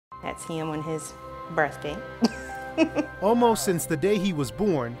That's him on his birthday. Almost since the day he was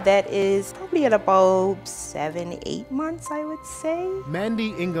born, That is probably at about 7, 8 months, I would say.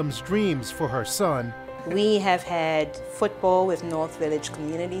 Mandy Ingham's dreams for her son We have had football with North Village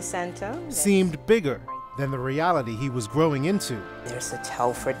Community Center. seemed bigger than the reality he was growing into, There's the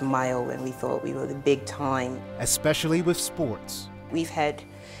Telford Mile, and we thought we were the big time. especially with sports. We've had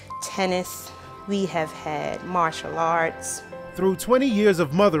tennis, we have had martial arts. Through 20 years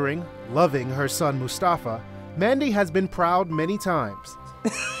of mothering, loving her son Mustafa, Mandy has been proud many times.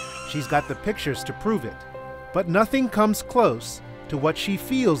 She's got the pictures to prove it. But nothing comes close to what she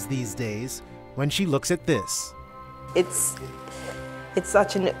feels these days when she looks at this. It's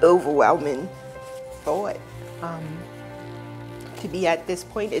such an overwhelming thought to be at this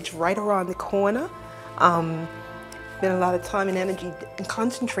point. It's right around the corner. Been a lot of time and energy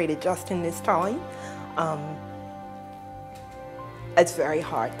concentrated just in this time. It's very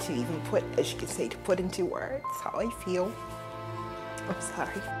hard to even put, as you can say, to put into words how I feel. I'm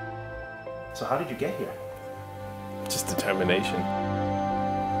sorry. So how did you get here? Just determination.